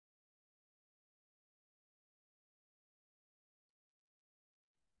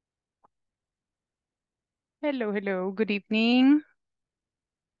Hello, hello, good evening.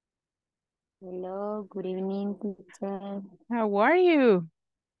 Hello, good evening, teacher. How are you?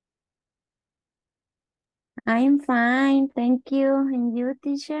 I'm fine, thank you. And you,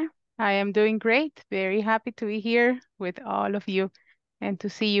 teacher? I am doing great. Very happy to be here with all of you and to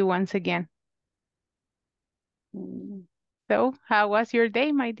see you once again. Mm, So, how was your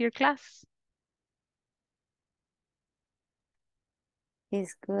day, my dear class?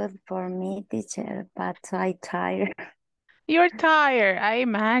 It's good for me, teacher, but I tired. You're tired. I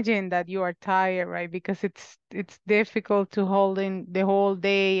imagine that you are tired, right? Because it's difficult to hold in the whole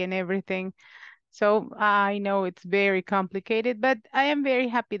day and everything. So I know it's very complicated, but I am very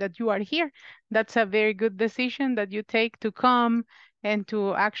happy that you are here. That's a very good decision that you take to come and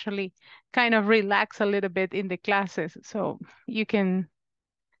to actually kind of relax a little bit in the classes. So you can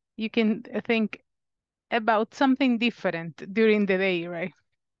you can think about something different during the day, right?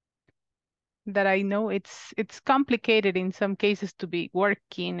 That I know it's complicated in some cases to be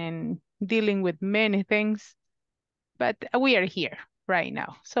working and dealing with many things, but we are here right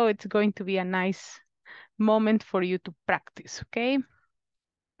now. So it's going to be a nice moment for you to practice, okay?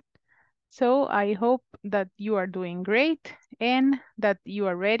 So I hope that you are doing great and that you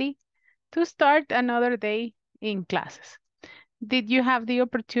are ready to start another day in classes. Did you have the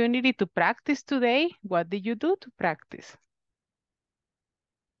opportunity to practice today? What did you do to practice?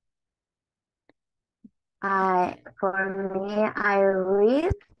 For me, I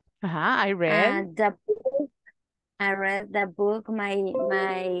read I read. the book. I read the book. My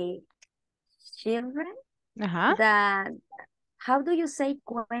children. Uh-huh. The How do you say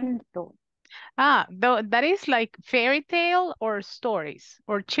cuento? That is like fairy tale or stories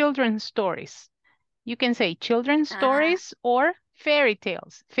or children's stories. You can say children's Ah, stories or fairy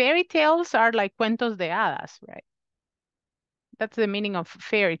tales. Fairy tales are like cuentos de hadas, right? That's the meaning of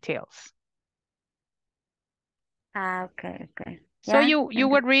fairy tales. okay, okay. So Yeah. you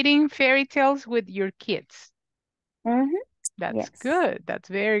were reading fairy tales with your kids. Mm-hmm. That's Yes. good. That's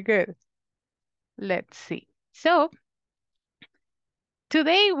very good. Let's see. So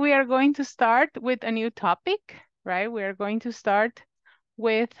today we are going to start with a new topic, right? We are going to start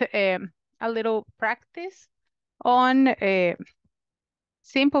with a little practice on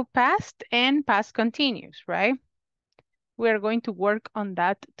simple past and past continuous, right? We are going to work on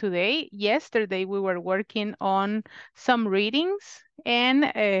that today. Yesterday, we were working on some readings,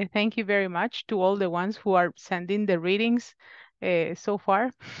 and thank you very much to all the ones who are sending the readings so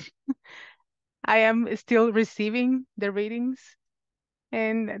far. I am still receiving the readings,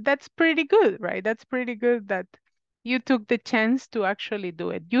 and that's pretty good, right? That's pretty good that you took the chance to actually do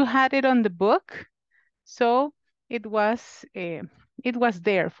it. You had it on the book, so it was uh, it was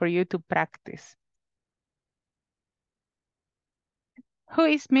there for you to practice. Who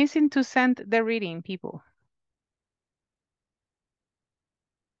is missing to send the reading, people?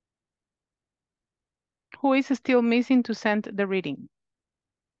 Who is still missing to send the reading?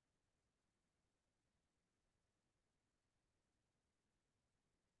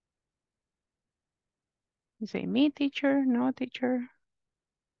 You say me, teacher, no, teacher.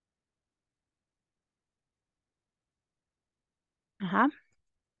 Ajá.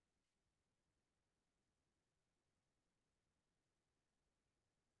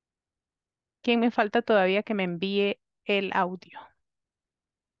 ¿Quién me falta todavía que me envíe el audio?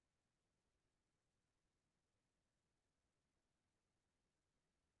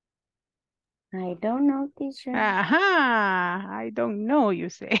 I don't know, teacher. Ajá. I don't know, you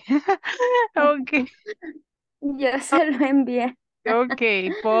say. Okay. Yo se lo envié.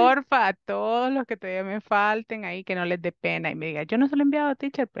 Okay, porfa, a todos los que todavía me falten ahí, que no les dé pena y me digan, yo no se lo he enviado,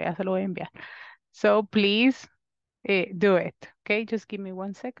 teacher, pero ya se lo voy a enviar. So please do it. Okay, just give me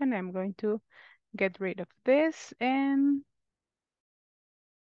 1 second. I'm going to get rid of this and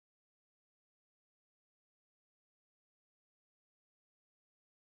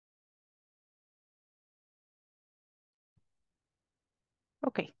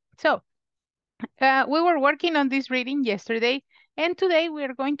okay. So we were working on this reading yesterday, and today we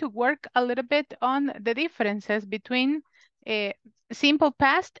are going to work a little bit on the differences between uh, simple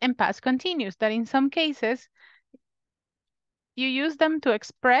past and past continuous, that in some cases you use them to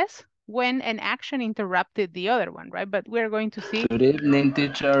express when an action interrupted the other one, right? But we're going to see. Good evening,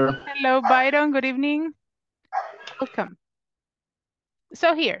 teacher. Hello, Byron. Good evening. Welcome.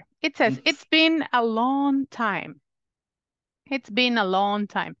 So here it says, it's It's been a long time. It's been a long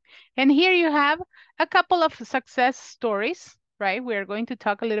time. And here you have a couple of success stories, right? We're going to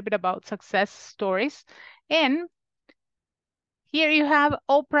talk a little bit about success stories. And here you have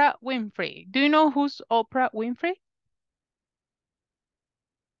Oprah Winfrey. Do you know who's Oprah Winfrey?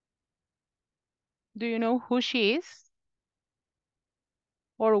 Do you know who she is?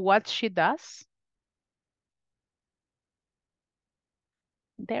 Or what she does?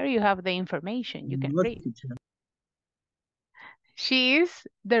 There you have the information you can What read. teacher? She is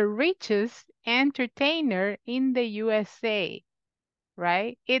the richest entertainer in the USA,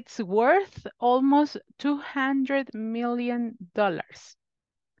 right? It's worth almost $200 million.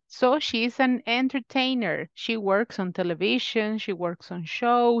 So she's an entertainer. She works on television, she works on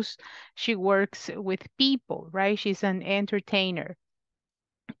shows, she works with people, right? She's an entertainer.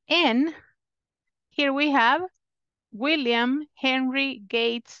 And here we have William Henry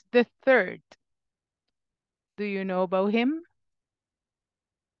Gates III. Do you know about him?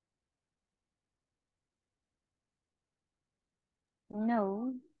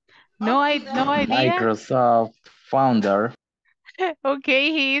 No. No idea? Microsoft founder.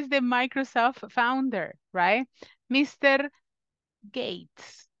 Okay, he is the Microsoft founder, right? Mr.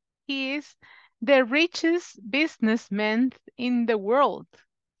 Gates. He is the richest businessman in the world.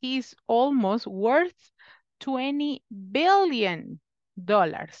 He's almost worth $20 billion.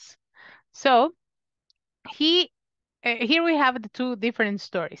 So here we have the two different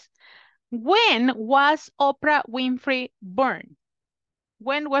stories. When was Oprah Winfrey born?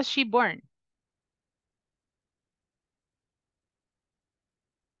 When was she born?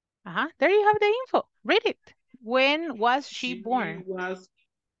 There you have the info. Read it. When was she born?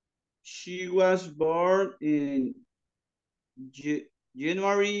 She was born in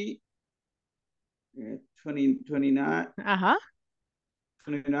January 29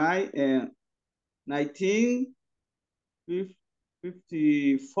 and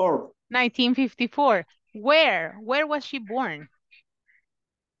 1954 1954. Where was she born?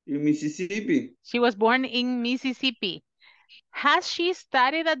 in Mississippi. She was born in Mississippi. Has she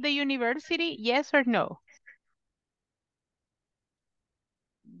studied at the university? Yes or no?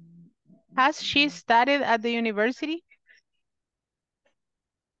 Has she studied at the university?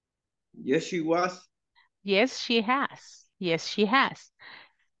 Yes, she was. Yes, she has. Yes, she has.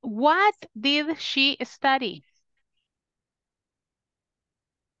 What did she study?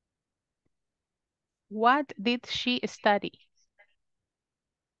 What did she study?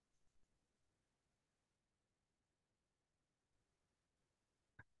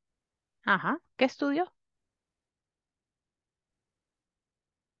 ¿Qué estudió?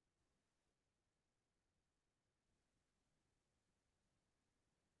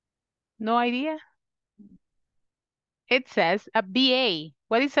 No idea. It says a BA.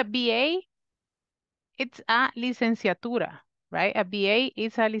 What is a BA? It's a licenciatura, right? A BA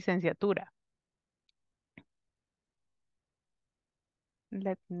is a licenciatura.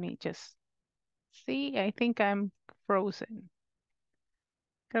 Let me just see. I think I'm frozen.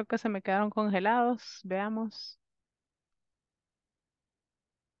 Creo que se me quedaron congelados. Veamos.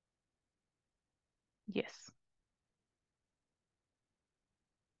 Yes.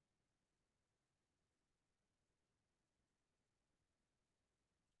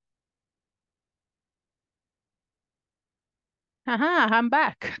 I'm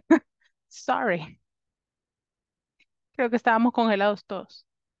back. Sorry. Creo que estábamos congelados todos.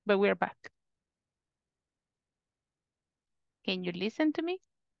 But we're back. Can you listen to me?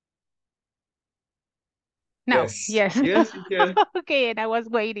 No. Yes. Yes, you can. Okay, and I was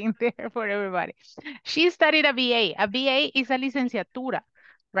waiting there for everybody. She studied a BA. A BA is a licenciatura,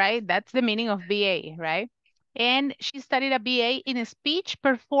 right? That's the meaning of BA, right? And she studied a BA in speech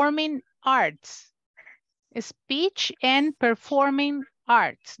performing arts. Speech and performing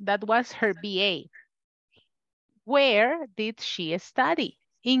arts. That was her BA. Where did she study?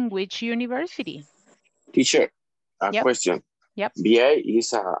 In which university? Teacher, a Yep. question. Yep. BA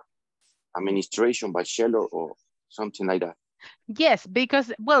is a administration bachelor or something like that. Yes,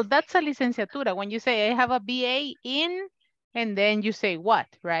 because, well, that's a licenciatura. When you say I have a BA in, and then you say what,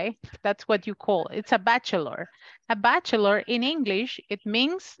 right? That's what you call. It's a bachelor. A bachelor in English, it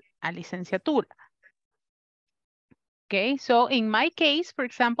means a licenciatura. Okay, so in my case, for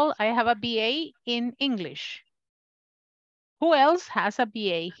example, I have a BA in English. Who else has a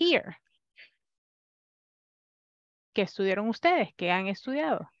BA here? ¿Qué estudiaron ustedes? ¿Qué han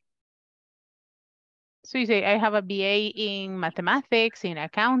estudiado? So you say, I have a BA in mathematics, in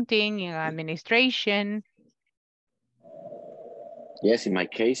accounting, in administration. Yes, in my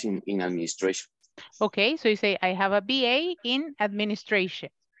case, in administration. Okay, so you say, I have a BA in administration.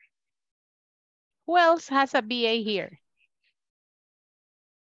 Who else has a BA here?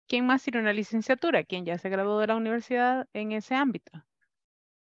 ¿Quién más tiene una licenciatura? ¿Quién ya se graduó de la universidad en ese ámbito?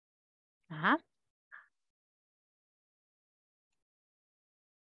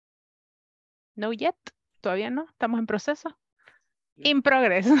 No yet. Todavía no. Estamos en proceso. In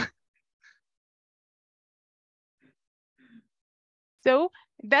progress. So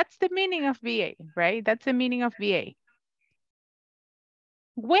that's the meaning of VA, right? That's the meaning of VA.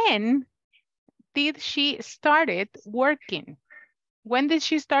 When did she started working? When did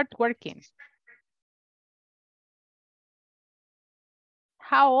she start working?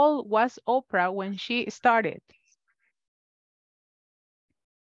 How old was Oprah when she started?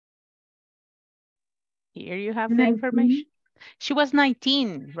 Here you have the 19. information. She was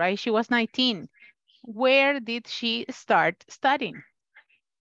 19, right? She was 19. Where did she start studying?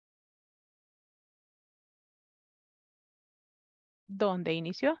 ¿Dónde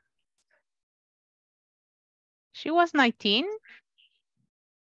inició? She was 19.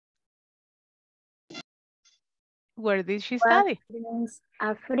 Where did she study?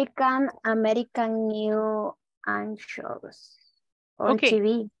 African American News and Shows on Okay.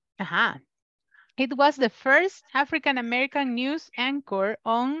 TV. It was the first African American news anchor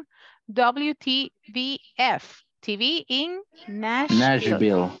on WTVF TV in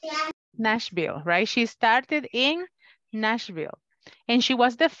Nashville. Nashville, right? She started in Nashville. And she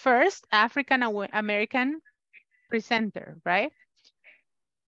was the first African American presenter, right?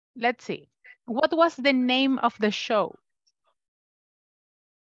 Let's see. What was the name of the show?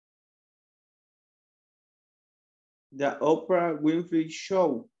 The Oprah Winfrey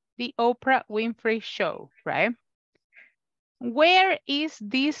Show. The Oprah Winfrey Show, right? Where is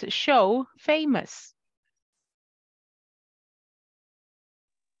this show famous?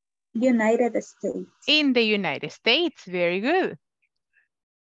 United States. In the United States, very good.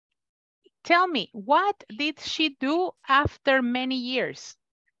 Tell me, what did she do after many years?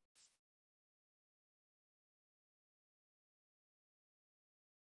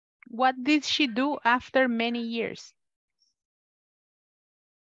 What did she do after many years?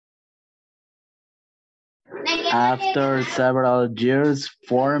 After several years,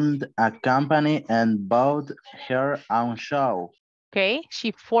 formed a company and bought her own show. Okay,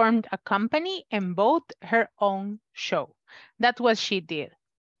 she formed a company and bought her own show. That's what she did,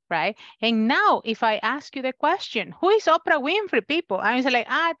 right? And now, if I ask you the question, who is Oprah Winfrey, people? I was like,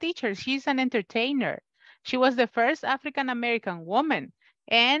 teacher, she's an entertainer. She was the first African-American woman.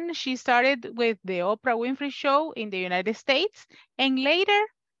 And she started with the Oprah Winfrey Show in the United States. And later,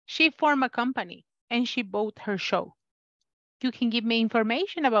 she formed a company and she bought her show. You can give me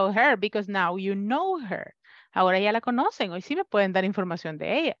information about her because now you know her. Ahora ya la conocen. Hoy sí me pueden dar información de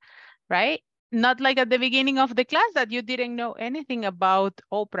ella, right? Not like at the beginning of the class that you didn't know anything about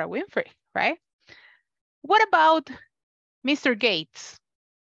Oprah Winfrey, right? What about Mr. Gates?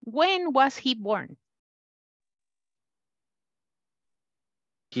 When was he born?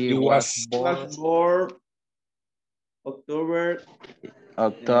 He was born October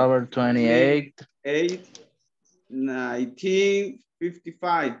October 28th,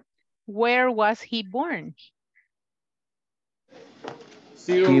 1955. Where was he born?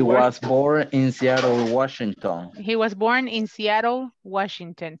 he was born in Seattle, Washington. He was born in Seattle,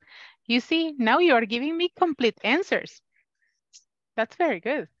 Washington. You see, now you are giving me complete answers. That's very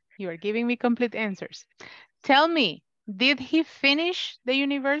good. You are giving me complete answers. Tell me, did he finish the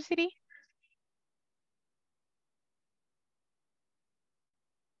university?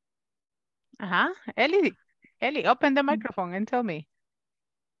 Ellie, open the microphone and tell me.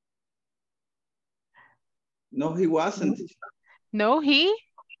 No, he wasn't. No, he?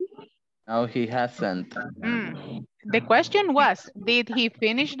 No, he hasn't. The question was, did he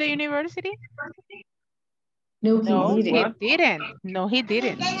finish the university? No, No, he didn't. he didn't. No, he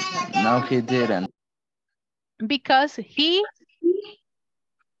didn't. No, he didn't. Because he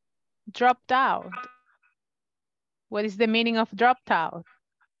dropped out. What is the meaning of dropped out?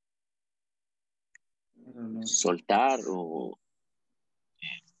 Soltar o...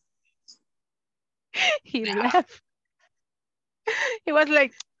 He left. He was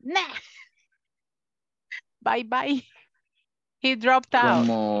like, nah. Bye-bye. He dropped out.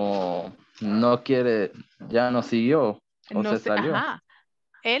 Como no quiere, ya no siguió o No se sé, salió.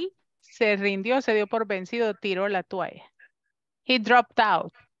 Él se rindió, se dio por vencido, tiró la toalla. He dropped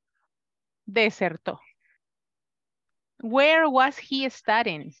out. Desertó. Where was he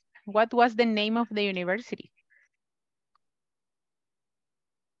studying? What was the name of the university?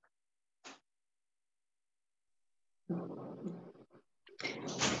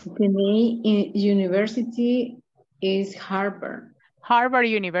 The name university is Harvard. Harvard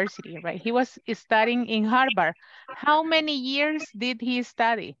University, right? He was studying in Harvard. How many years did he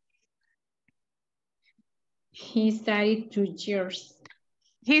study? He studied 2 years.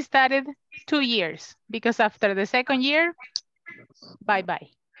 He studied 2 years because after the second year, bye-bye.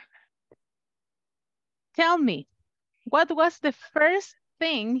 Tell me, what was the first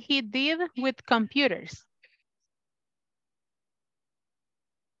thing he did with computers?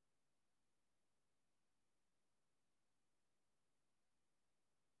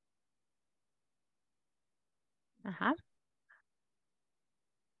 Uh-huh.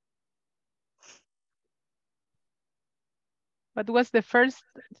 What was the first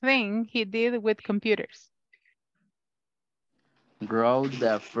thing he did with computers? Wrote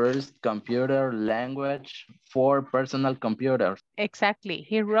the first computer language for personal computers. Exactly.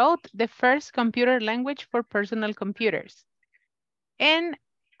 He wrote the first computer language for personal computers. And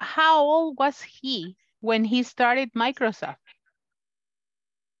how old was he when he started Microsoft?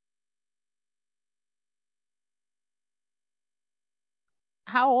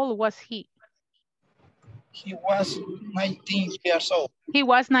 How old was he? He was 19 years old. He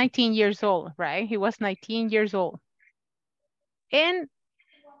was 19 years old, right? He was 19 years old. And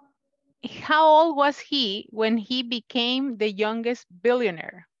how old was he when he became the youngest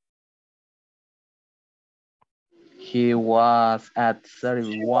billionaire? He was at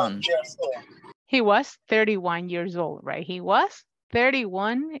 31. Years old. He was 31 years old, right? He was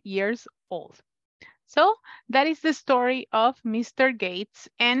 31 years old. So that is the story of Mr. Gates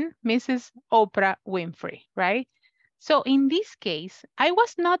and Mrs. Oprah Winfrey, right? So in this case, I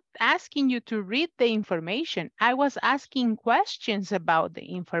was not asking you to read the information. I was asking questions about the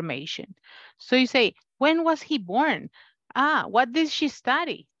information. So you say, when was he born? What did she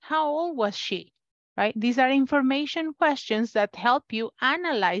study? How old was she? Right? These are information questions that help you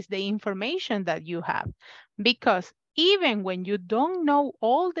analyze the information that you have. Because even when you don't know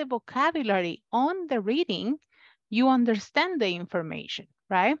all the vocabulary on the reading, you understand the information,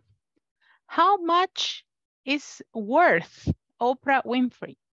 right? How much is worth Oprah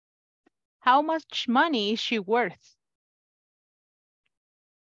Winfrey? How much money is she worth?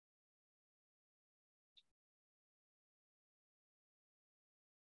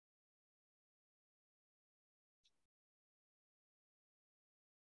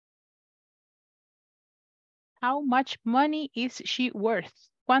 How much money is she worth?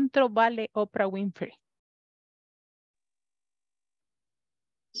 ¿Cuánto vale Oprah Winfrey?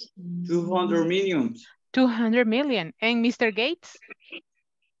 200 million. 200 million. And Mr. Gates?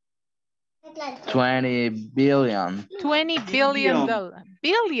 20 billion. $20 billion.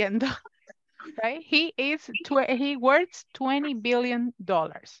 Billion, right? He worth $20 billion.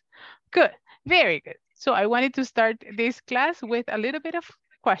 Good, very good. So I wanted to start this class with a little bit of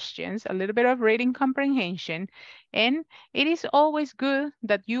questions, a little bit of reading comprehension. And it is always good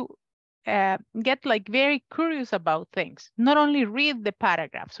that you get like very curious about things. Not only read the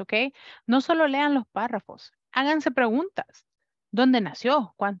paragraphs, okay? No solo lean los párrafos, háganse preguntas. ¿Dónde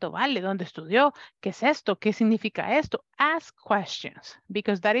nació? ¿Cuánto vale? ¿Dónde estudió? ¿Qué es esto? ¿Qué significa esto? Ask questions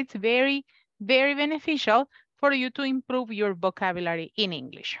because that is very, very beneficial for you to improve your vocabulary in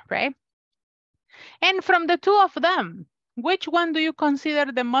English, right? And from the two of them, which one do you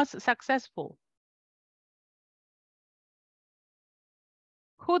consider the most successful?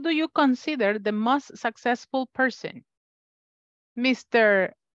 Who do you consider the most successful person?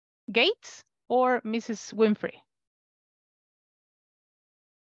 Mr. Gates or Mrs. Winfrey?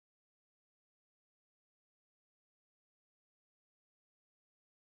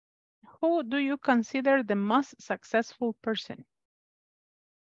 Who do you consider the most successful person?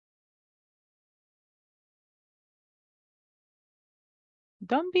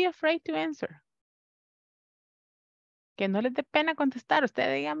 Don't be afraid to answer. Que no les dé pena contestar. Usted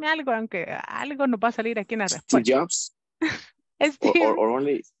dígame algo, aunque algo nos va a salir aquí en la Steve respuesta. Jobs Steve, or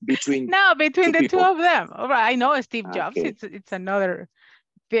only between no, between two the people? two of them. All right, I know Steve Jobs. Okay. It's another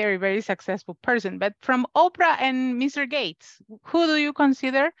very, very successful person. But from Oprah and Mr. Gates, who do you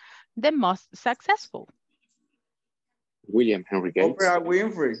consider the most successful? William Henry Gates. Oprah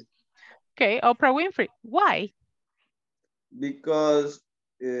Winfrey. Okay, Oprah Winfrey. Why? Because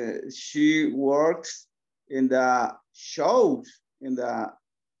she works in the shows, in the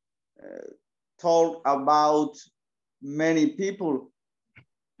talk about many people.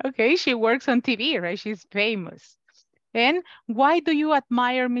 Okay, she works on TV, right? She's famous. And why do you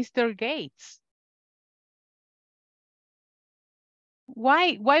admire Mr. Gates?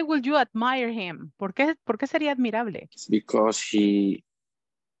 Why would you admire him? ¿Por qué sería admirable? Because he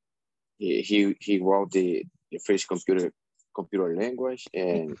wrote the first computer language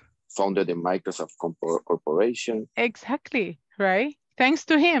and founded the Microsoft Corporation. Exactly, right? Thanks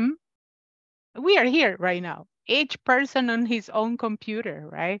to him, we are here right now. Each person on his own computer,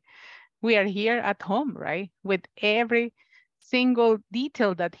 right? We are here at home, right? With every single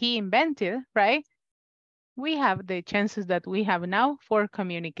detail that he invented, right? We have the chances that we have now for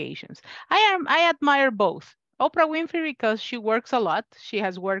communications. I admire both. Oprah Winfrey because she works a lot. She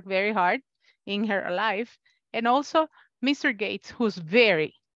has worked very hard in her life. And also Mr. Gates, who's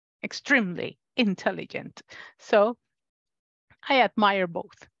very, extremely intelligent. So I admire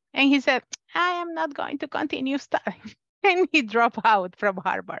both. And he said, I am not going to continue studying. And he dropped out from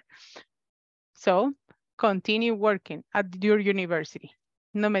Harvard. So, continue working at your university.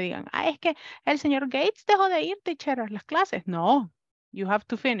 No me digan, es que el señor Gates dejó de ir, teacher, a las clases. No, you have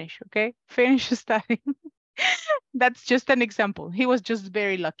to finish, okay? Finish studying. That's just an example. He was just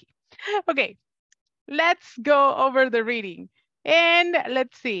very lucky. Okay, let's go over the reading. And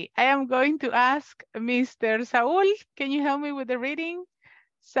let's see, I am going to ask Mr. Saul, can you help me with the reading?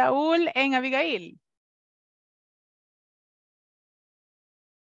 Saul and Abigail.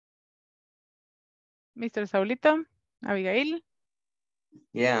 Mr. Saulito, Abigail.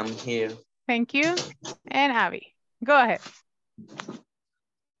 Yeah, I'm here. Thank you. And Abby, go ahead.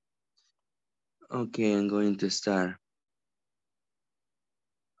 Okay, I'm going to start.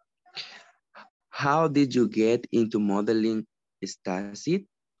 How did you get into modeling, Stacy?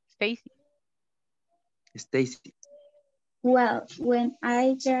 Stacy. Well, when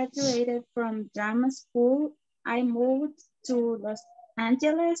I graduated from drama school, I moved to Los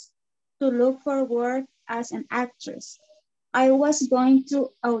Angeles to look for work as an actress. I was going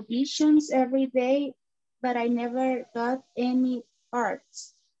to auditions every day, but I never got any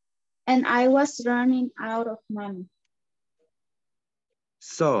parts, and I was running out of money.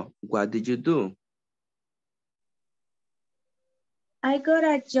 So, what did you do? I got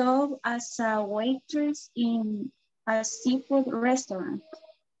a job as a waitress in a seafood restaurant.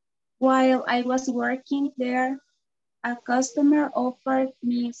 While I was working there, a customer offered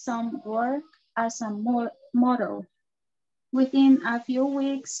me some work as a model. Within a few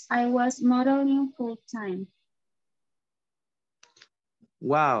weeks, I was modeling full-time.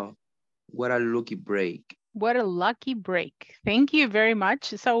 Wow, what a lucky break. What a lucky break. Thank you very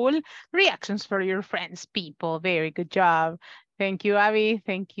much, Saul. Reactions for your friends, people. Very good job. Thank you, Abby.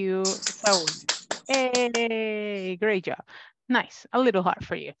 Thank you, Saul. Hey, great job. Nice. A little hard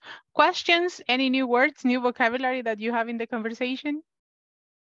for you. Questions? Any new words, new vocabulary that you have in the conversation?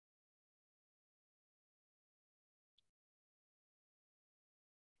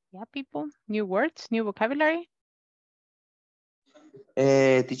 Yeah, people. New words, new vocabulary?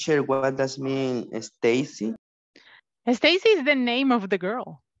 Teacher, what does mean Stacy? Stacy is the name of the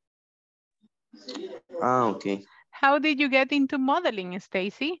girl. Ah, okay. How did you get into modeling,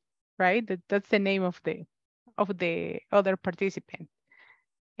 Stacy? Right? That's the name of the other participant.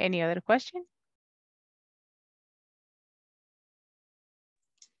 Any other question?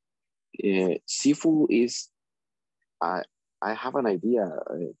 Seafood is, I have an idea.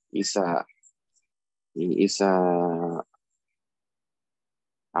 It's a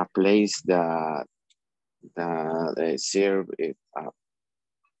place that serve it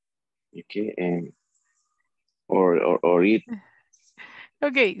okay, and or eat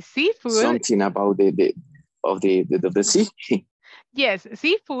Okay, seafood. something about the sea. Yes,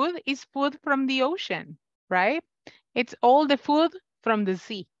 seafood is food from the ocean, right? It's all the food from the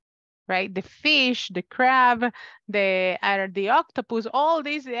sea, right? The fish, the crab, the octopus, all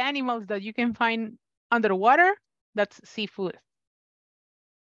these animals that you can find underwater, that's seafood.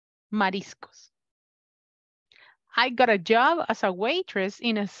 Mariscos. I got a job as a waitress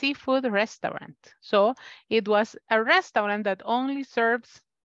in a seafood restaurant. So it was a restaurant that only serves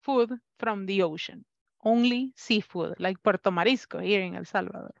food from the ocean. Only seafood, like Puerto Marisco here in El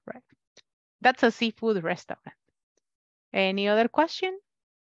Salvador, right? That's a seafood restaurant. Any other question?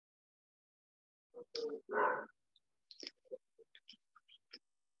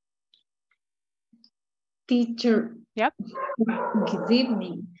 Teacher. Yep. Good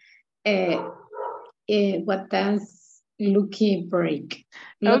evening. What does lucky break?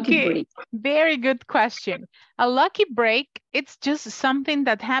 Lucky break. Very good question. A lucky break, it's just something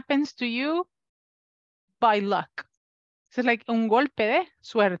that happens to you by luck. It's like un golpe de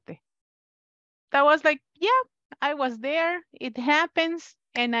suerte. That was like, yeah, I was there, it happens,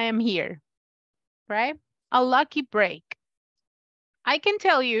 and I am here, right? A lucky break. I can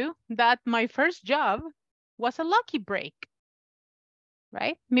tell you that my first job was a lucky break,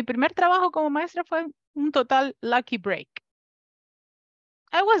 right? Mi primer trabajo como maestra fue un total lucky break.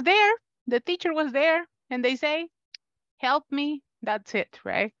 I was there, the teacher was there, and they say, help me, that's it,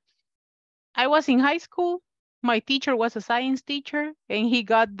 right? I was in high school, my teacher was a science teacher, and he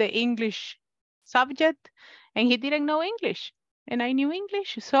got the English subject, and he didn't know English, and I knew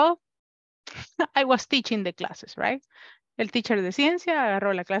English, so I was teaching the classes, right? El teacher de ciencia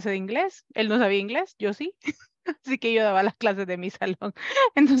agarró la clase de inglés, él no sabía inglés, yo sí, así que yo daba las clases de mi salón,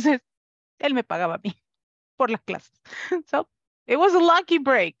 entonces él me pagaba a mí por las clases. So it was a lucky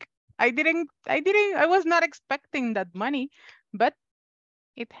break. I was not expecting that money, but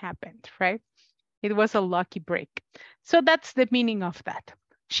it happened, right? It was a lucky break. So that's the meaning of that.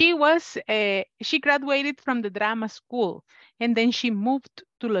 She graduated from the drama school and then she moved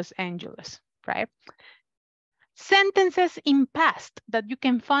to Los Angeles, right? Sentences in past that you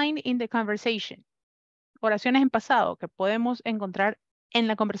can find in the conversation. Oraciones en pasado que podemos encontrar en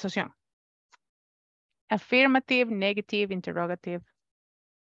la conversación. Affirmative, negative, interrogative.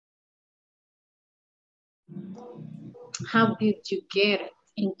 How did you get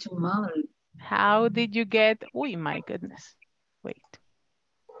into modeling? How did you get? Uy, my goodness. Wait.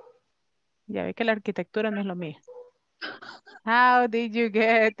 Ya ve que la arquitectura no es lo mío. How did you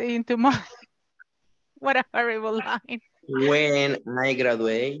get into modeling? What a horrible line. When I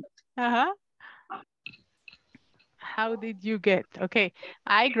graduate, Uh-huh. How did you get? Okay,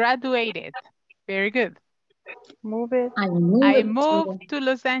 I graduated. Very good. Move it. I I moved moved to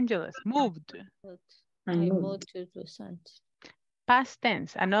Los Angeles. Moved. I moved to Los Angeles. Past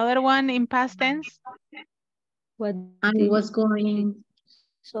tense. Another one in past tense. What I did, was going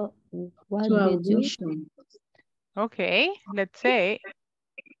so what to did you? audition. Okay, let's say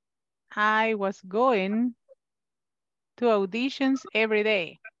I was going to auditions every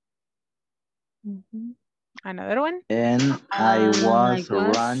day. Mhm. Another one. And I was I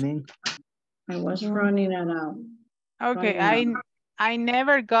was- running. I was Yeah. running around. Okay, Running around. I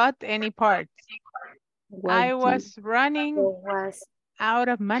never got any parts. What I did- was running was out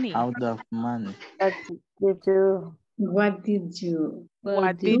of money. Out of money. what did you? What did you?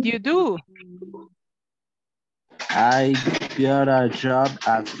 What did you do? I got a job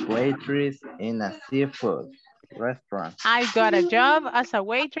as waitress in a seafood restaurant. I got a job as a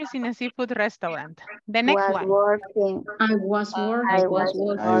waitress in a seafood restaurant. The next Was one. working. I was working. I I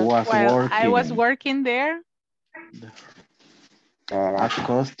was While working. I was working there. A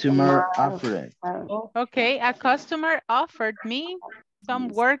customer offered. Okay, a customer offered me some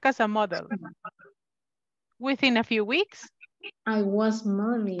work as a model. Within a few weeks, I was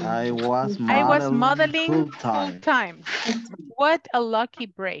modeling. I was modeling full-time. full-time. What a lucky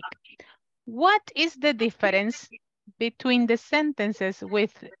break. What is the difference between the sentences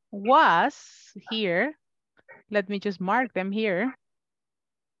with was here? Let me just mark them here.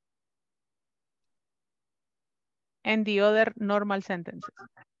 And the other normal sentences.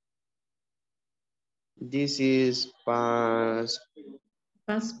 this is past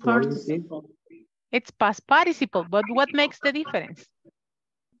Participle. It's past participle, but what makes the difference?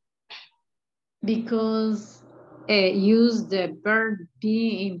 Because use the verb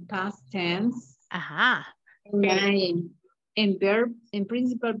be in past tense. Aha. And verb, in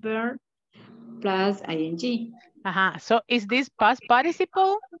principal verb plus ing. Aha. So is this past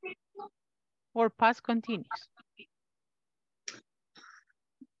participle or past continuous?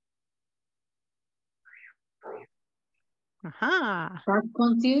 Ajá. Past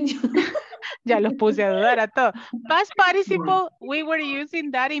continuous. Ya los puse a dudar a todos. Past participle, we were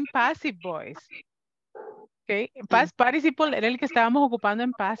using that in passive voice. Okay. Past participle era el que estábamos ocupando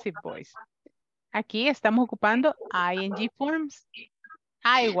en passive voice. Aquí estamos ocupando ing forms.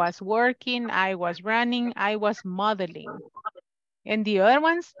 I was working, I was running, I was modeling. And the other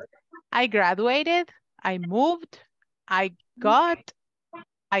ones, I graduated, I moved, I got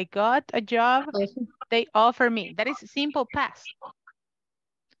a job, they offer me. That is simple past.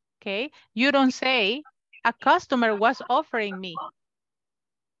 Okay, you don't say a customer was offering me.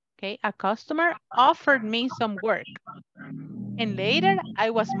 Okay, a customer offered me some work. And later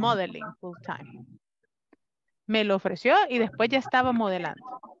I was modeling full time. Me lo ofreció y después ya estaba modelando.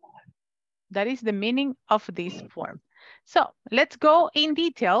 That is the meaning of this form. So let's go in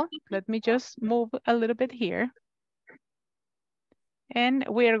detail. Let me just move a little bit here. And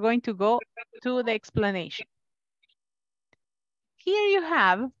we are going to go to the explanation. Here you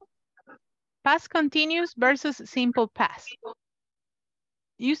have past continuous versus simple past.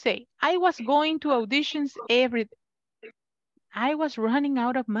 You say, I was going to auditions every day. I was running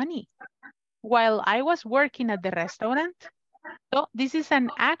out of money while I was working at the restaurant. So this is an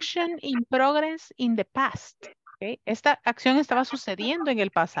action in progress in the past. Okay? Esta acción estaba sucediendo en el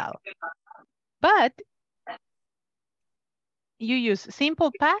pasado. But you use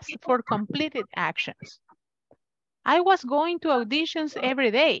simple past for completed actions. I was going to auditions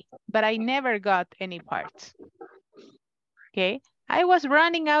every day, but I never got any parts. Okay. I was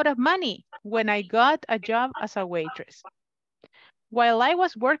running out of money when I got a job as a waitress. While I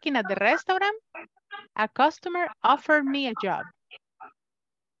was working at the restaurant, a customer offered me a job.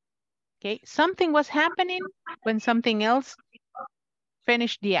 Okay. Something was happening when something else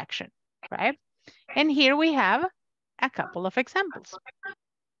finished the action, right? And here we have a couple of examples.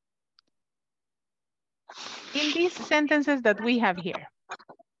 In these sentences that we have here,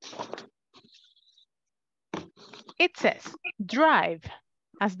 it says, drive.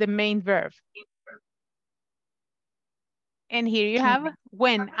 as the main verb. And here you have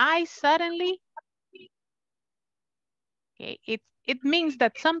when I suddenly. Okay, it means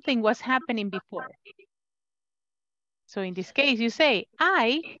that something was happening before. So in this case, you say,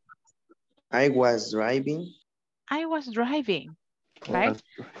 I was driving. I was driving, right?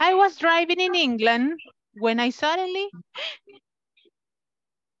 I was driving in England when I suddenly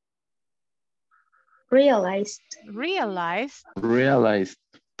realized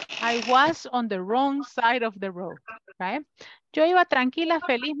I was on the wrong side of the road, right? Yo iba tranquila,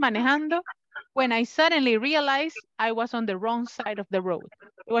 feliz, manejando when I suddenly realized I was on the wrong side of the road.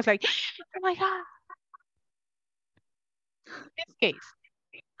 It was like, oh my God. In this case,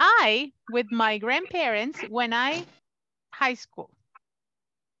 I with my grandparents when I high school.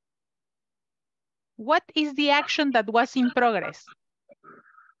 What is the action that was in progress?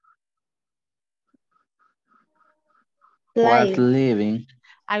 Was living.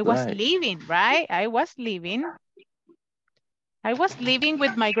 I was living, right? I was living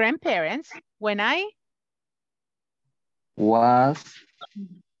with my grandparents when I was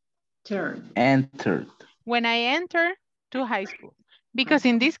entered. When I entered to high school. Because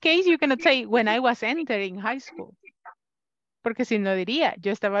in this case, you cannot say when I was entering high school. Porque si no diría,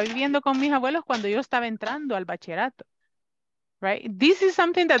 yo estaba viviendo con mis abuelos cuando yo estaba entrando al bachillerato. Right? This is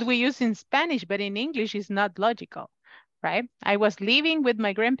something that we use in Spanish, but in English is not logical. Right? I was living with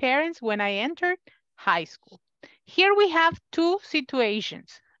my grandparents when I entered high school. Here we have two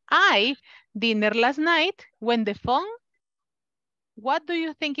situations. I dinner last night when the phone. What do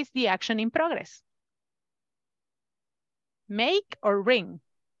you think is the action in progress? Make or ring?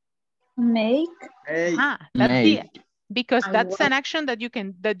 Make. That's because that's an action that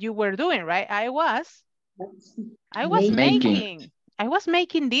you were doing, right? I was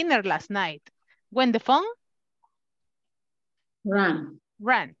making dinner last night. When the phone? Run.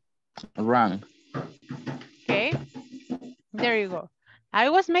 Okay, there you go. I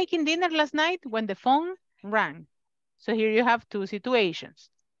was making dinner last night when the phone rang. So here you have two situations.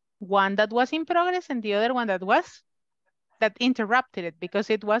 One that was in progress and the other one that interrupted it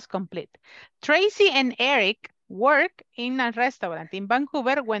because it was complete. Tracy and Eric work in a restaurant in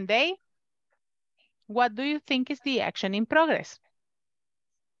Vancouver when they, what do you think is the action in progress?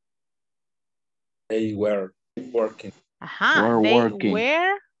 They were working.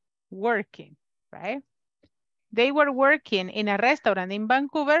 Were working, right? They were working in a restaurant in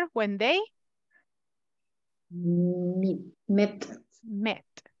Vancouver when they met,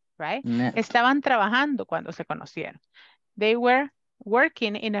 right? Estaban trabajando cuando se conocieron. They were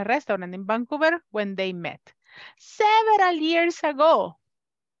working in a restaurant in Vancouver when they met. Several years ago,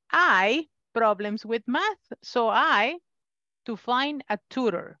 problems with math. So to find a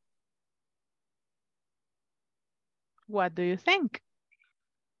tutor. What do you think?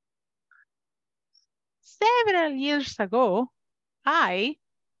 Several years ago, I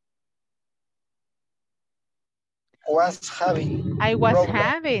was having,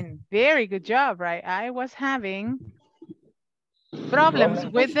 very good job, right? I was having problems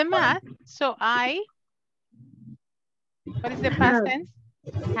with the math. So what is the past tense?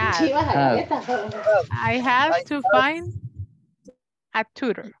 I had to find a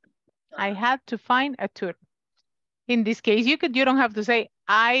tutor. I had to find a tutor. In this case, you don't have to say,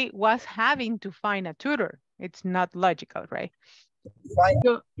 I was having to find a tutor. It's not logical, right?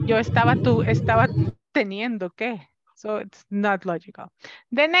 Yo estaba teniendo que. So it's not logical.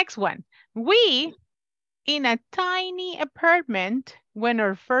 The next one. We, in a tiny apartment when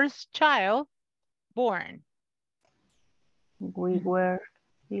our first child born. We were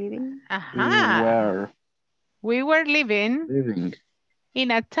living. We were living in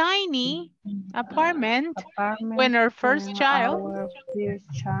a tiny apartment when our first child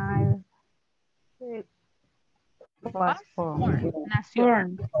was born.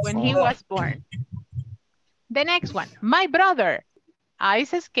 When he was born. The next one. My brother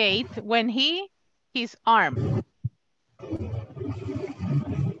ice skate when his arm.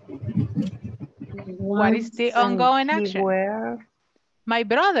 What is the ongoing action? My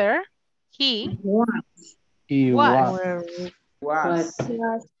brother, was.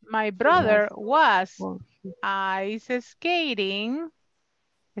 My brother was ice skating.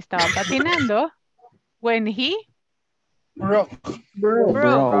 Estaba patinando when he broke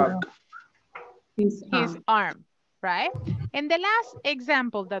his arm, right? And the last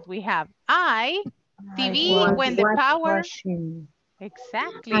example that we have, TV when the power.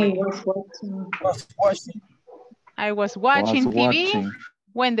 Exactly. I was watching TV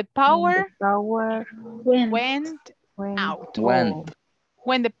when the power went out.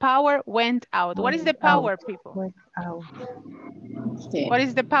 When the power went out. What is the power, people? Went out. What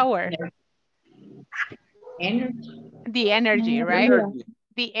is the power? Energy. The energy, right? Energy.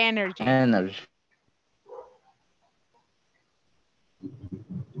 The energy. Energy.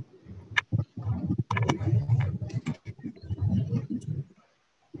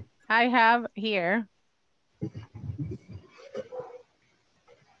 I have here.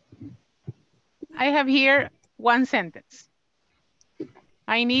 I have here one sentence.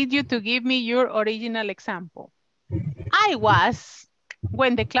 I need you to give me your original example. I was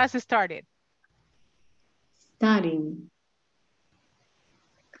when the class started. Studying.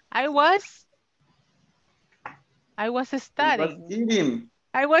 I was studying. Eating.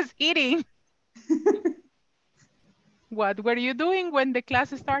 I was eating. What were you doing when the class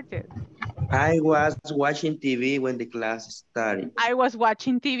started? I was watching TV when the class started. I was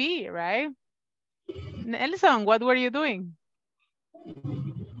watching TV, right? Nelson, what were you doing?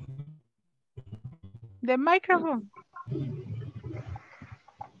 The microphone.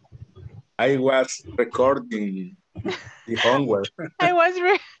 I was recording the homework I was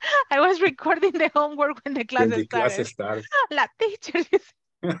recording the homework when the class when the started. class started. La teacher.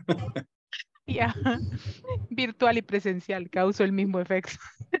 Yeah. Virtual y presencial causó el mismo efecto.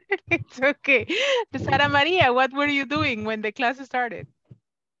 It's okay. Sara Maria, what were you doing when the class started?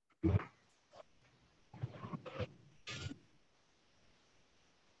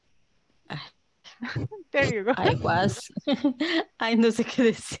 There you go. I was. Ay, no sé qué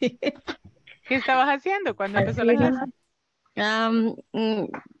decir. ¿Qué estabas haciendo cuando empezó la clase?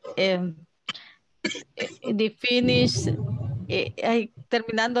 The finish,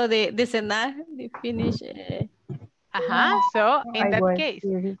 terminando de cenar, the finish. Ajá, so in I that was case,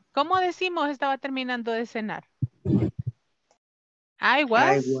 eating. ¿cómo decimos estaba terminando de cenar? I I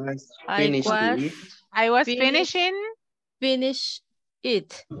was finished to eat. finishing Finish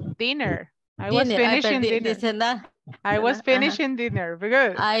it. dinner. I was Dinner. finishing De dinner. cenar. I was finishing dinner. Very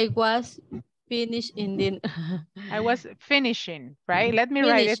good. I was finished in dinner. I was finishing, right? Let me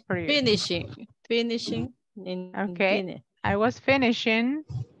write it for you. Finishing in Okay. dinner. I was finishing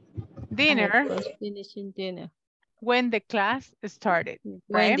dinner I was finishing dinner. when the class started, When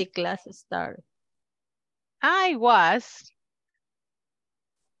right? the class started. I was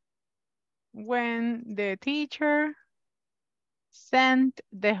when the teacher sent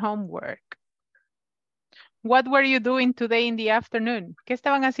the homework. What were you doing today in the afternoon? ¿Qué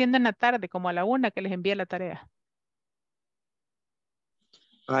estaban haciendo en la tarde, como a la 1 que les envié la tarea?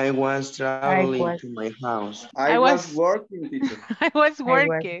 I was traveling to my house. I was working, teacher. I was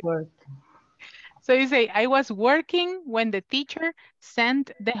working. So you say, I was working when the teacher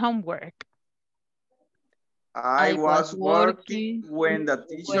sent the homework. I was working when the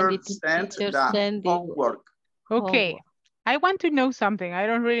teacher sent the homework. Okay. I want to know something. I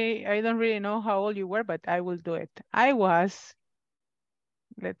don't really know how old you were, but I will do it. I was,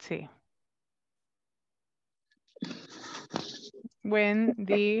 let's see. When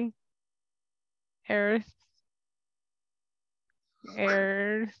the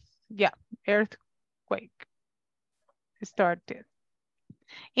earthquake started.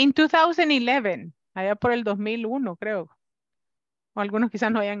 In 2011, allá por el 2001, creo. O algunos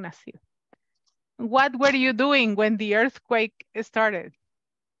quizás no hayan nacido. What were you doing when the earthquake started?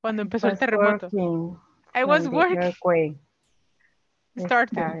 Cuando empezó el terremoto. I was working. Earthquake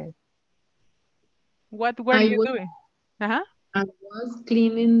started. What were you doing? I was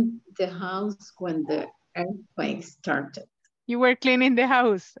cleaning the house when the earthquake started. You were cleaning the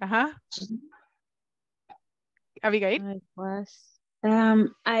house. Abigail?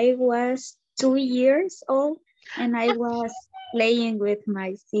 I was 2 years old and I was playing with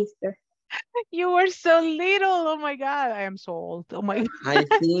my sister. You were so little. Oh my God, I am so old. Oh my God. I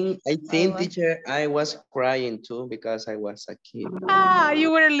think, teacher, I was crying too because I was a kid. Ah, you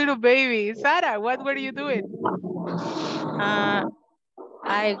were a little baby. Sarah, what were you doing? I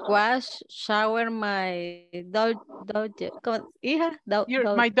was showering my my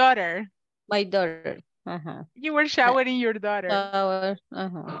daughter. My daughter. You were showering your daughter. I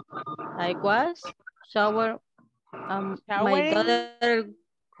was shower my daughter.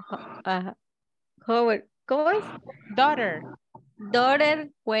 ¿Cómo es? Daughter. Daughter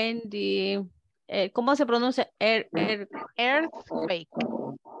when the ¿cómo se pronuncia? Earthquake.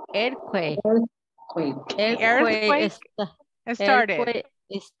 Earthquake started.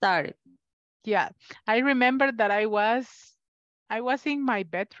 Yeah, I remember that I was in my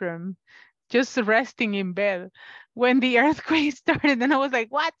bedroom, just resting in bed when the earthquake started, and I was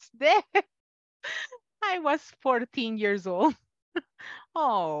like, "What's this?" I was 14 years old.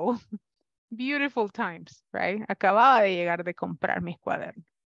 Oh, Beautiful times, right? Acababa de llegar de comprar mis cuadernos.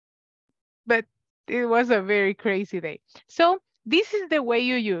 But it was a very crazy day. So this is the way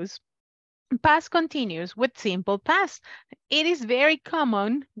you use past continuous with simple past. It is very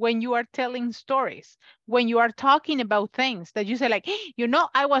common when you are telling stories, when you are talking about things that you say like, hey, you know,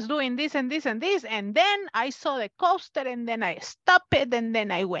 I was doing this and this and this, and then I saw the coaster and then I stopped it and then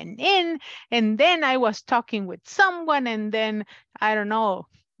I went in and then I was talking with someone and then, I don't know,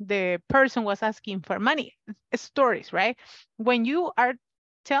 the person was asking for money. Stories, right? When you are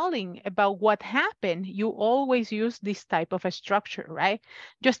telling about what happened, you always use this type of a structure, right?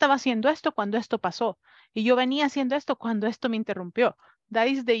 Yo estaba haciendo esto cuando esto pasó. Y yo venía haciendo esto cuando esto me interrumpió. That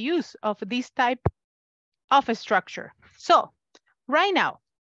is the use of this type of a structure. So, right now,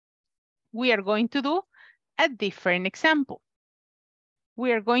 we are going to do a different example.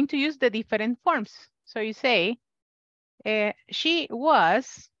 We are going to use the different forms. So you say, she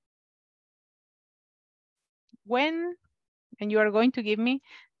was when, and you are going to give me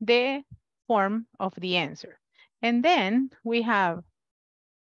the form of the answer. And then we have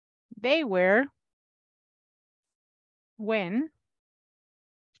they were when,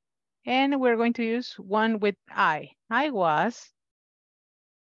 and we're going to use one with I. I was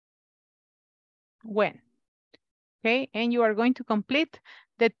when. Okay, and you are going to complete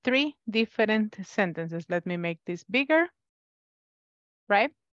the 3 different sentences. Let me make this bigger,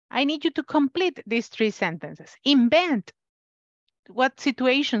 right? I need you to complete these 3 sentences. Invent what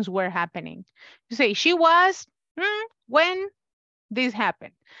situations were happening. You say, she was when this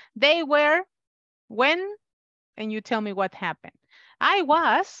happened. They were when, and you tell me what happened. I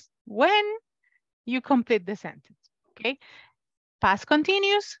was when you complete the sentence, okay? Past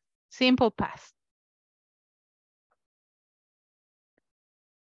continuous, simple past.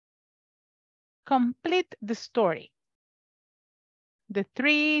 Complete the story. The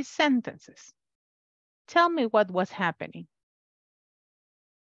 3 sentences. Tell me what was happening.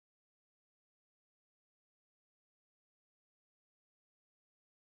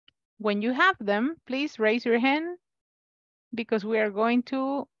 When you have them, please raise your hand because we are going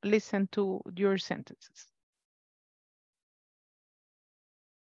to listen to your sentences.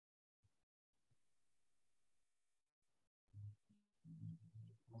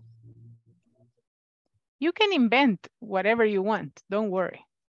 You can invent whatever you want, don't worry.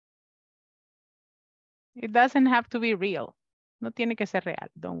 It doesn't have to be real. No tiene que ser real,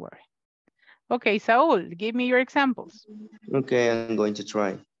 don't worry. Okay, Saul, give me your examples. Okay, I'm going to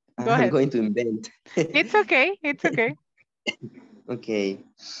try. Go ahead. I'm going to invent. It's okay, it's okay. Okay.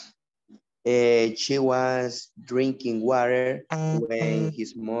 She was drinking water when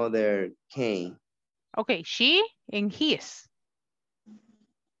his mother came. Okay, she and his.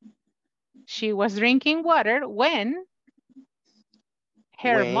 She was drinking water when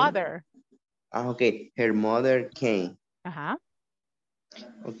her mother. Okay, her mother came. Uh-huh.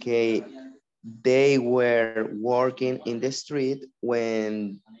 Okay, they were walking in the street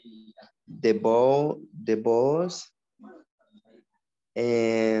when the boss,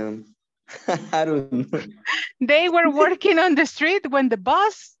 I don't know. They were working on the street when the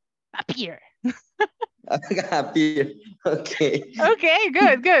boss appeared. Appear. Okay. Okay,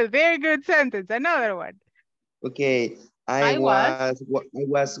 good, good. Very good sentence. Another one. Okay, I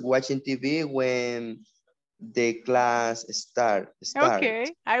was watching TV when the class started.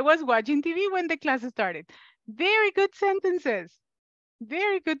 Okay, I was watching TV when the class started. Very good sentences.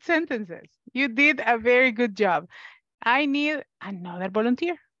 Very good sentences. You did a very good job. I need another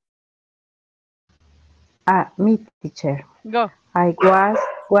volunteer. Me, teacher. Go. I was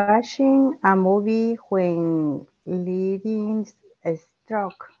watching a movie when lightning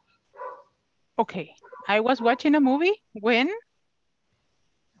struck. Okay, I was watching a movie when?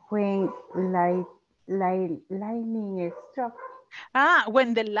 When lightning struck. Ah,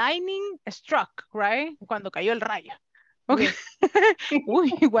 when the lightning struck, right? Cuando cayó el rayo. Okay. Yes.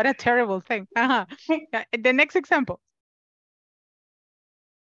 Uy, what a terrible thing. Uh-huh. The next example.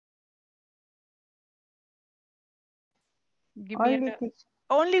 Give me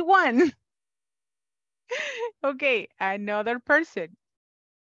only one. Okay, another person.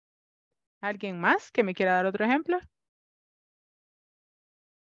 ¿Alguien más que me quiera dar otro ejemplo?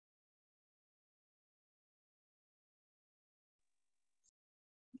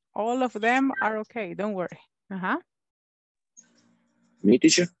 All of them are okay, don't worry. Uh-huh. Me,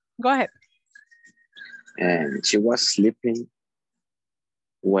 teacher? Go ahead. And she was sleeping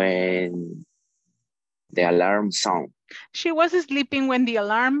when the alarm sounded. She was sleeping when the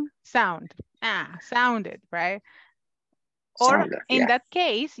alarm sounded, right? Or in that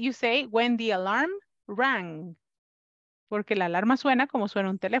case, you say when the alarm rang. porque la alarma suena como suena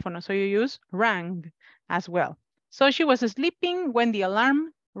un teléfono. So you use rang as well. So she was sleeping when the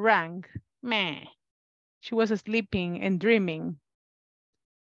alarm rang. Meh. She was sleeping and dreaming.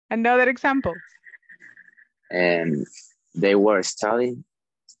 Another example. And they were studying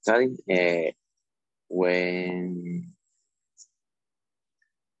when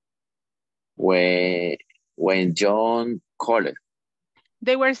John called.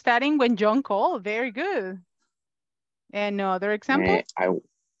 They were studying when John called. Very good. Another example.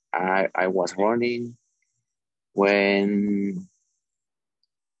 I was running when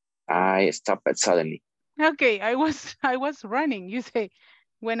I stopped suddenly. Okay, I was running. You say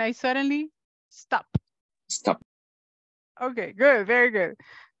when I suddenly stop. Stop. Okay, good, very good.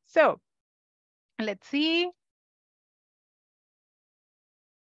 So let's see.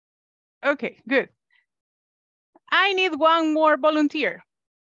 Okay, good. I need one more volunteer.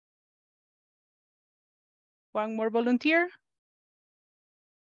 One more volunteer.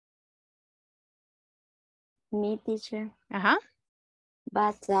 Me, teacher. Uh-huh.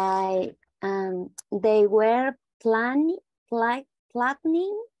 But they were planning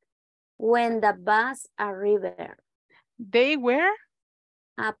when the bus arrived. They were?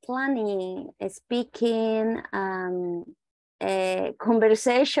 Planning, speaking,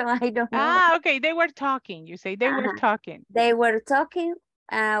 conversation, I don't know. Ah, okay, they were talking. You say they were talking. They were talking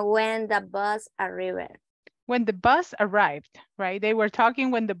when the bus arrived. When the bus arrived, right? They were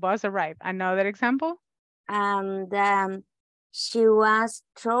talking when the bus arrived. Another example? She was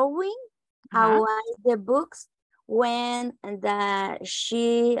throwing away the books when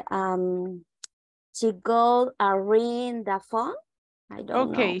she got a ring the phone. I don't know.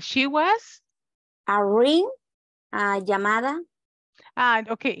 Okay, she was? A ring, llamada.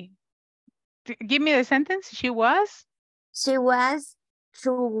 Okay. Give me the sentence. She was? She was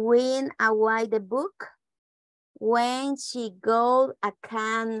throwing away the book when she got a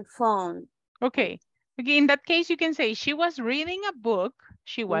can phone. Okay. In that case, you can say she was reading a book.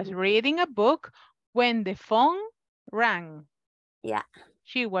 She was reading a book when the phone rang. Yeah.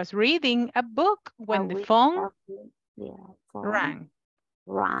 She was reading a book when the phone rang.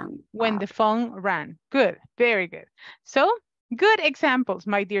 When the phone rang. Good. Very good. So, good examples,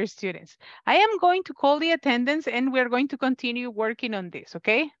 my dear students. I am going to call the attendance and we're going to continue working on this,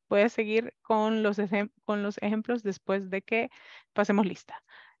 okay? Voy a seguir con los ejemplos después de que pasemos lista.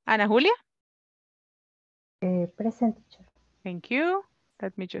 Ana Julia? Present, teacher. Thank you.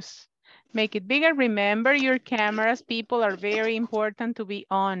 Let me just make it bigger. Remember your cameras, people, are very important to be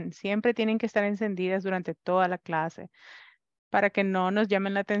on. Siempre tienen que estar encendidas durante toda la clase para que no nos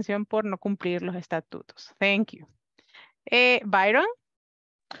llamen la atención por no cumplir los estatutos. Thank you. Byron?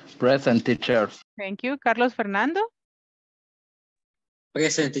 Present, teacher. Thank you. Carlos Fernando?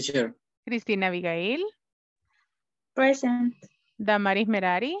 Present, teacher. Cristina Abigail? Present. Damaris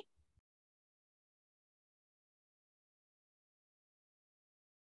Merari?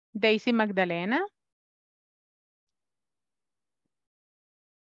 Daisy Magdalena?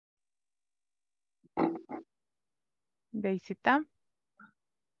 Daisita?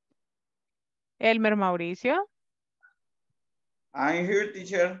 Elmer Mauricio? I'm here,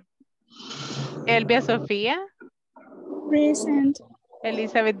 teacher. Elvia Sofía? Present.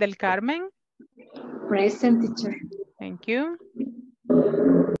 Elizabeth del Carmen? Present, teacher. Thank you.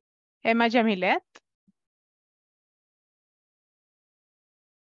 Emma Jamilet?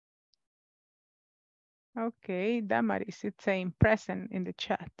 Okay, Damaris, it's saying present in the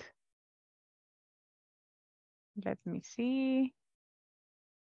chat. Let me see.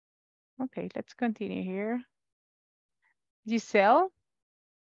 Okay, let's continue here. Giselle?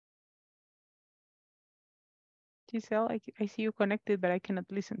 Giselle, I see you connected, but I cannot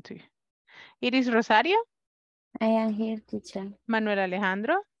listen to you. Iris Rosario? I am here, teacher. Manuel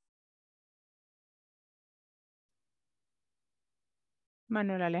Alejandro?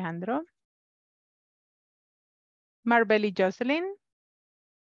 Manuel Alejandro? Marbeli Jocelyn?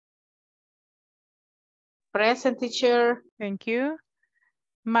 Present, teacher. Thank you.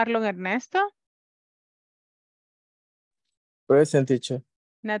 Marlon Ernesto? Present, teacher.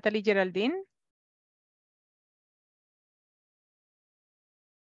 Natalie Geraldine?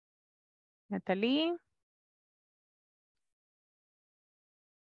 Natalie?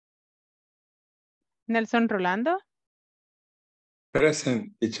 Nelson Rolando?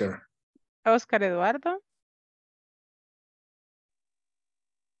 Present, teacher. Oscar Eduardo?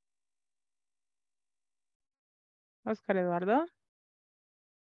 Oscar Eduardo?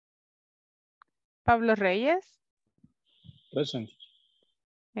 Pablo Reyes? Present.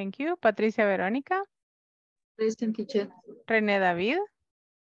 Thank you. Patricia Verónica? Present, teacher. René David?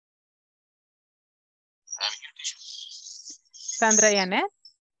 Sandra Yanet.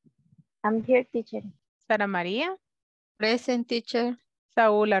 I'm here, teacher. Sara María. Present, teacher.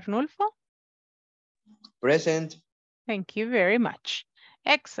 Saúl Arnulfo. Present. Thank you very much.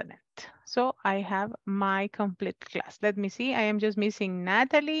 Excellent. So I have my complete class. Let me see. I am just missing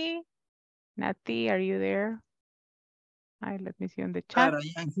Natalie. Nati, are you there? Let me see on the chat. I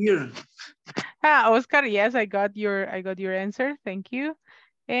am here. Oscar, yes, I got your answer. Thank you.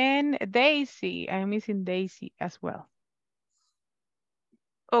 And Daisy, I'm missing Daisy as well.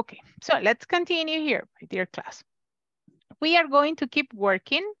 Okay, so let's continue here, my dear class. We are going to keep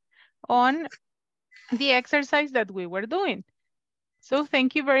working on the exercise that we were doing. So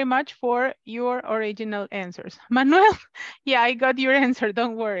thank you very much for your original answers. Manuel, yeah, I got your answer,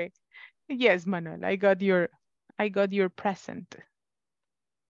 don't worry. Yes, Manuel, I got your present.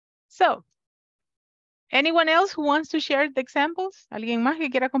 So, anyone else who wants to share the examples? ¿Alguien más que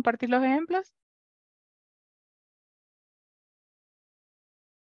quiera compartir los ejemplos?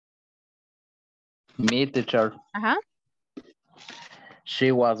 Me, teacher. Ajá.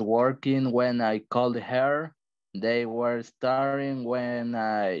 She was working when I called her. They were starting when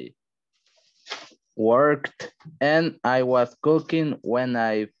I worked, and I was cooking when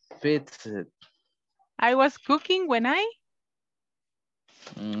I fixed it. I was cooking when I?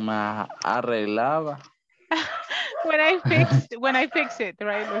 Arreglaba. when I fix it,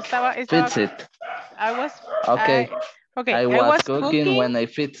 right? Fix it. I was okay. I was cooking when I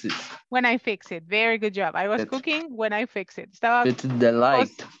fix it. When I fix it. Very good job. I was cooking when I fix it. Estaba fix the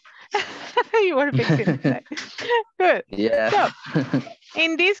light. You were fixing it. Good. Yeah. So,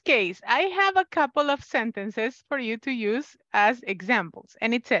 in this case, I have a couple of sentences for you to use as examples.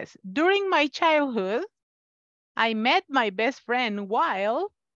 And it says, during my childhood, I met my best friend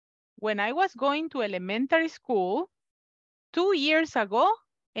while when I was going to elementary school 2 years ago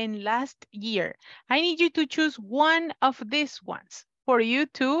and last year. I need you to choose one of these ones for you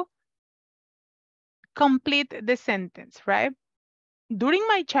to complete the sentence, right? During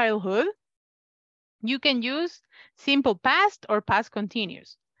my childhood, you can use simple past or past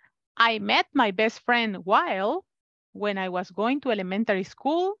continuous. I met my best friend while when I was going to elementary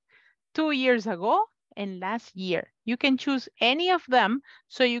school 2 years ago and last year. You can choose any of them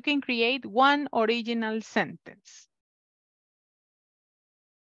so you can create one original sentence.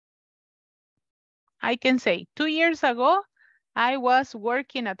 I can say 2 years ago, I was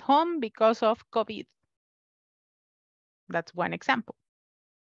working at home because of COVID. That's one example.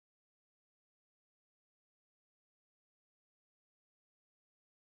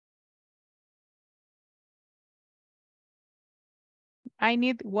 I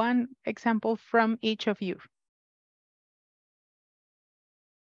need one example from each of you.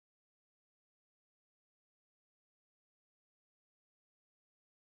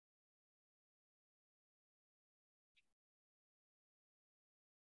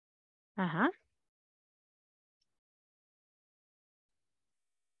 Uh-huh.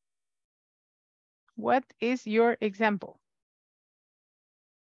 What is your example?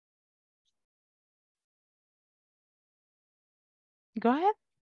 Go ahead.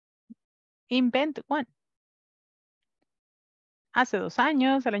 Invent one. Hace 2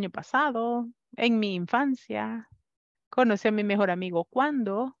 años, el año pasado, en mi infancia. Conocí a mi mejor amigo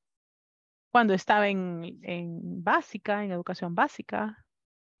cuando estaba en básica, en educación básica.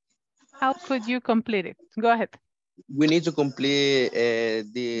 How could you complete it? Go ahead. We need to complete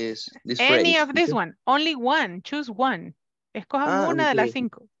this Any phrase. of this one. Only one. Choose one. Escojan una de las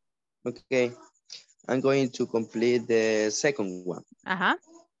 5. Okay. I'm going to complete the second one. Uh-huh.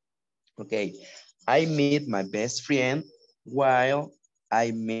 Okay. I meet my best friend while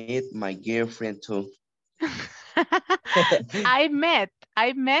I meet my girlfriend too. I met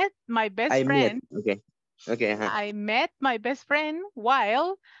my best friend. Okay. Okay. I met my best friend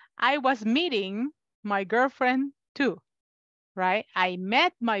while I was meeting my girlfriend too. Right? I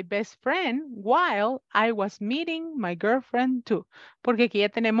met my best friend while I was meeting my girlfriend too. Porque aquí ya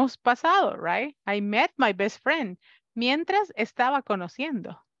tenemos pasado, right? I met my best friend mientras estaba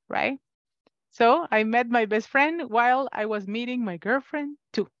conociendo, right? So I met my best friend while I was meeting my girlfriend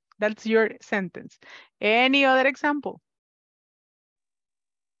too. That's your sentence. Any other example?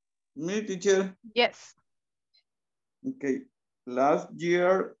 Me, teacher. Yes. Okay. Last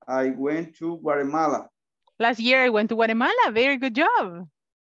year, I went to Guatemala. Last year I went to Guatemala. Very good job.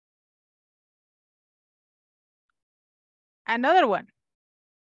 Another one.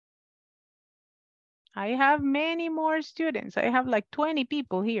 I have many more students. I have like 20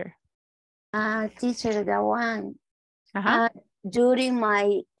 people here. Teacher, the one. Uh-huh. During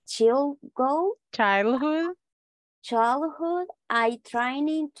my childhood, I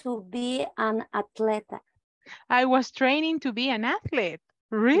training to be an athlete. I was training to be an athlete.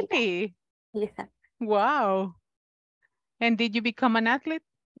 Really? Yeah. Wow. And did you become an athlete?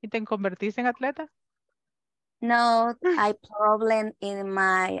 ¿Y te convertiste en atleta? No, I problem in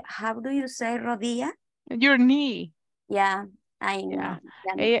my, how do you say rodilla? Your knee. Yeah, I Yeah. know.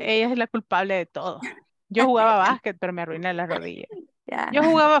 Ya no Ella es la culpable de todo. Yo jugaba básquet, pero me arruiné las rodillas. Yeah. Yo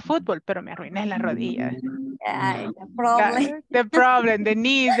jugaba fútbol, pero me arruiné las rodillas. Yeah, the problem. The problem, the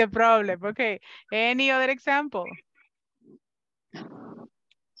knee is the problem. Okay. Any other example?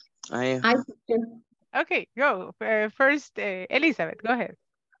 Okay, go. First, Elizabeth, go ahead.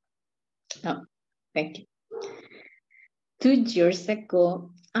 Oh, thank you. 2 years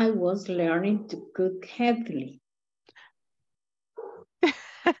ago, I was learning to cook healthily.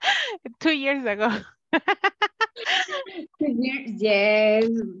 2 years ago. 2 years, yes,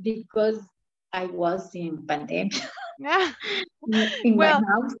 because I was in pandemic. In my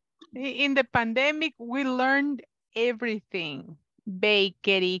house. In the pandemic, we learned everything.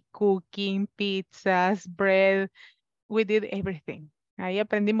 Bakery, cooking, pizzas, bread. We did everything. Ahí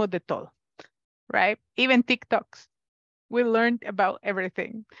aprendimos de todo, right? Even TikToks. We learned about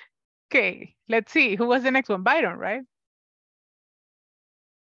everything. Okay, let's see. Who was the next one? Byron, right?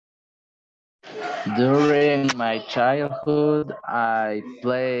 During my childhood, I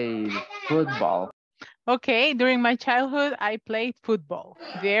played football. Okay, during my childhood, I played football.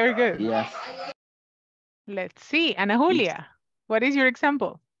 Very good. Yes. Let's see. Ana Julia, what is your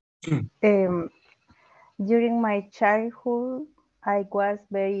example? During my childhood, I was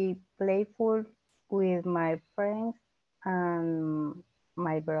very playful with my friends and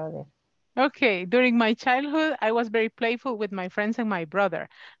my brother. Okay, during my childhood, I was very playful with my friends and my brother.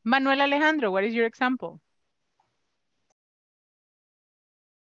 Manuel Alejandro, what is your example?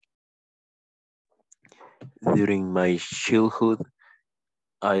 During my childhood,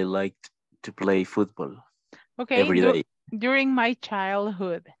 I liked to play football. Okay, every day. During my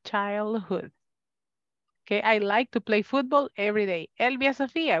childhood. Okay, I like to play football every day. Elvia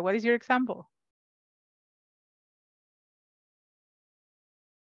Sofia, what is your example?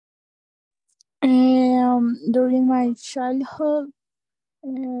 During my childhood,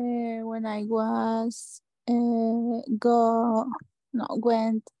 when I was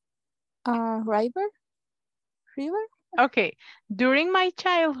went river. Okay, during my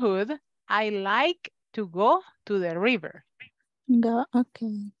childhood, I like to go to the river.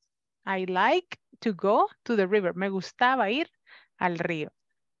 Okay. I like to go to the river. Me gustaba ir al río.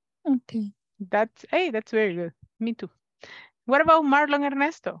 Okay. That's very good. Me too. What about Marlon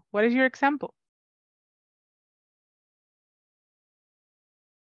Ernesto? What is your example?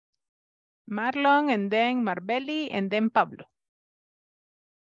 Marlon, and then Marbelli, and then Pablo.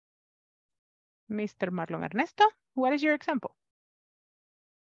 Mr. Marlon Ernesto, what is your example?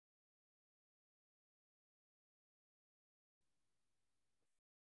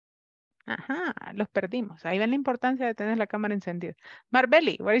 Ajá, los perdimos. Ahí ven la importancia de tener la cámara encendida.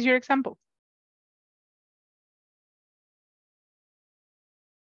 Marbelli, what is your example?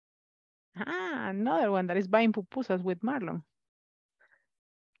 Another one that is buying pupusas with Marlon.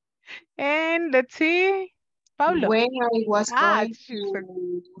 And let's see, Pablo. When I was going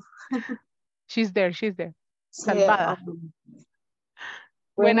she's there. Salvada.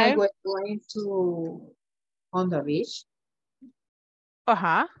 When I was going to on the beach.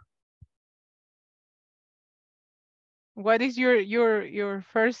 What is your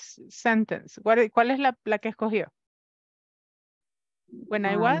first sentence? ¿Cuál es la que escogió? When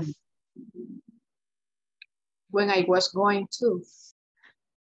I was? When I was going to.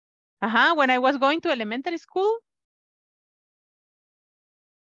 When I was going to elementary school?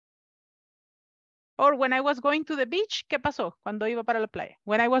 Or when I was going to the beach? ¿Qué pasó cuando iba para la playa?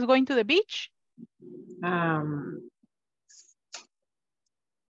 When I was going to the beach? I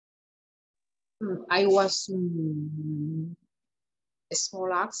was a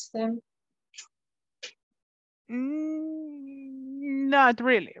small accident. Not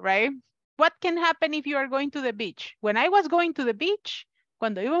really, right? What can happen if you are going to the beach? When I was going to the beach,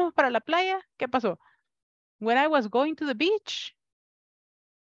 cuando íbamos para la playa, ¿qué pasó? When I was going to the beach,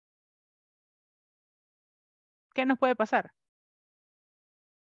 ¿qué nos puede pasar?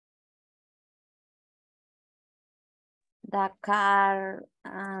 The car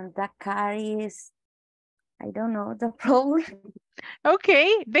is, I don't know, the problem.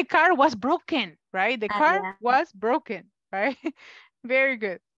 Okay, the car was broken, right? The car was broken, right? Very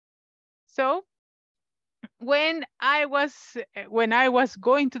good. So when I was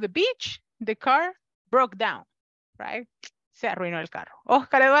going to the beach, the car broke down, right? Se arruinó el carro.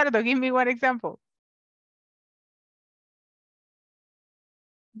 Oscar Eduardo, give me one example.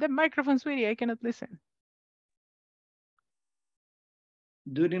 The microphone, sweetie, I cannot listen.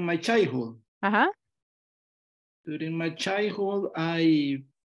 during my childhood. During my childhood, I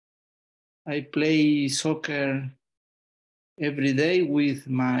play soccer every day with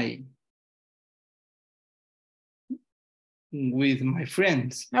my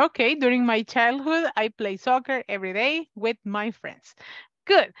friends. Okay, during my childhood, I play soccer every day with my friends.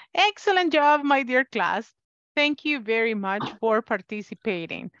 Good, excellent job, my dear class. Thank you very much for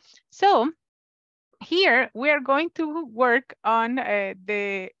participating. So here we are going to work on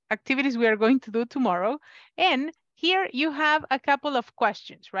the activities we are going to do tomorrow. And here you have a couple of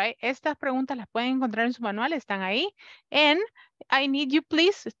questions, right? Estas preguntas las pueden encontrar en su manual, están ahí. And I need you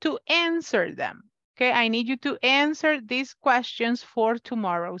please to answer them. Okay, I need you to answer these questions for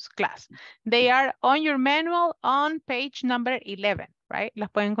tomorrow's class. They are on your manual on page number 11, right? Las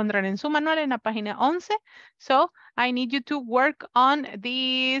pueden encontrar en su manual en la página 11. So I need you to work on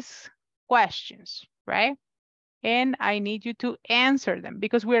these questions, right? And I need you to answer them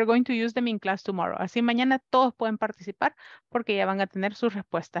because we are going to use them in class tomorrow. Así mañana todos pueden participar porque ya van a tener sus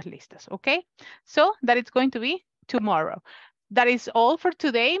respuestas listas, okay? So that is going to be tomorrow. That is all for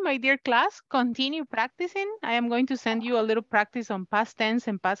today, my dear class. Continue practicing. I am going to send you a little practice on past tense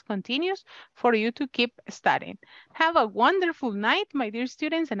and past continuous for you to keep studying. Have a wonderful night, my dear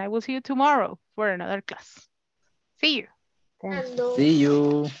students, and I will see you tomorrow for another class. See you. See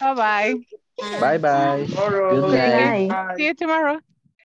you. Bye-bye. Bye-bye. Good See night. you. See you tomorrow.